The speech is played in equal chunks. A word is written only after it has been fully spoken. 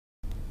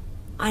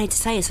I need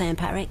to tell you something,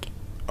 Patrick.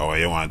 Oh, what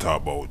you want to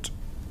talk about?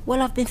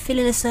 Well, I've been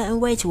feeling a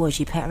certain way towards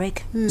you,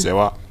 Patrick. Say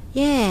what?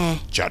 Yeah.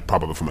 Chat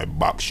probably from my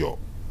back shop.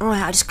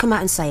 Alright, I'll just come out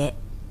and say it.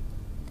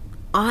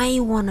 I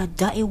want a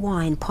dirty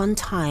wine pon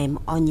time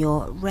on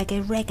your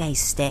reggae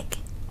stick.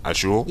 I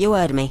sure? You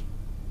heard me.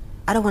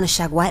 I don't want to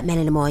shag white men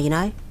anymore, you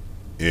know?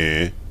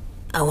 Yeah.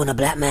 I want a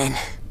black man.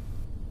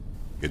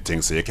 You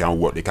think so you can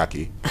work the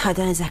cocky? I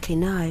don't exactly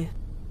know.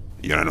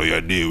 You don't know your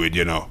deal with,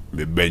 you know.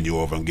 Me bend you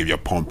over and give you a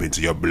pump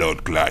into your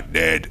blood clot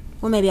dead.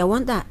 Well, maybe I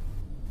want that.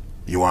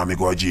 You want me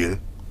go to jail?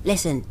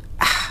 Listen,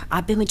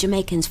 I've been with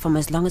Jamaicans from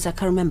as long as I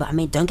can remember. I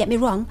mean, don't get me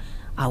wrong.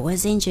 I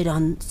was injured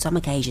on some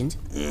occasions.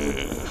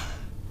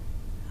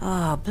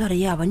 Oh,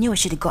 bloody hell, I knew I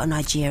should have got a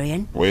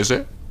Nigerian. What is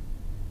it?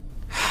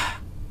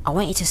 I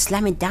want you to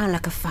slam me down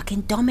like a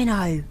fucking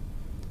domino.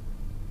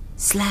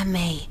 Slam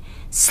me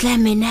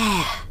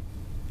now.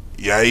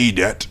 You eat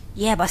that?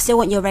 Yeah, but I still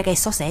want your reggae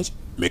sausage.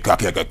 Me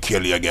cocky could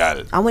kill you,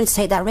 gal. I wanted to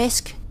take that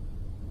risk.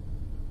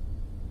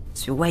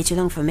 It's been way too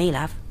long for me,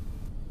 love.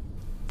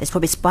 There's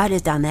probably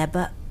spiders down there,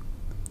 but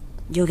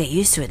you'll get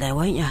used to it though,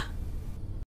 won't you?